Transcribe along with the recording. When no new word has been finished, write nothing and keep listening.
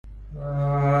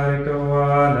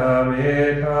Arituvana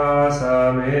metha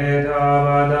sametha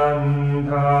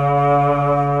vadantha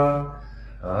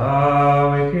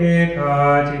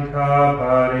Avikita jitha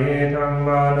paritang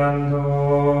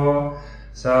vadanto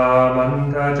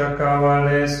Samantha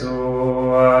cakavalesu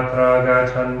atra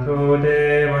gachantu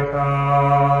devata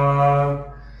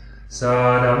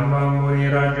Sadhamma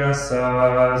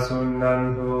murirajasa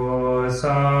sunnantu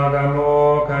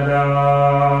sagamo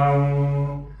kadam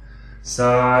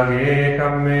Sage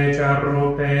kamme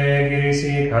charrupe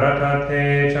girisi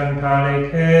karatate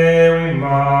chantalike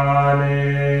vimane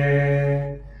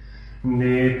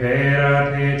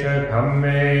Niperate cha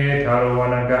kamme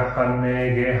tarvanagahanne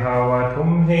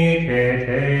gehavatum hi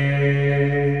kete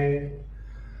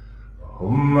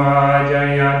Humma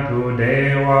jayantu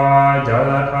deva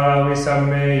jalata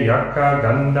visamme yakka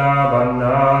ganda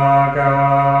vanaga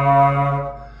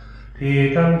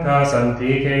Pitanta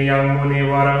santike yang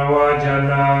munivara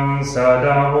vajanam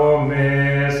sadavo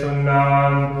me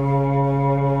sunnantu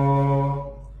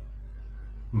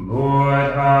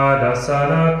Buddha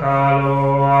dasana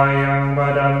kalo ayang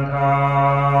badanta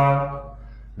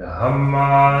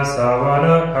Dhamma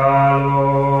savana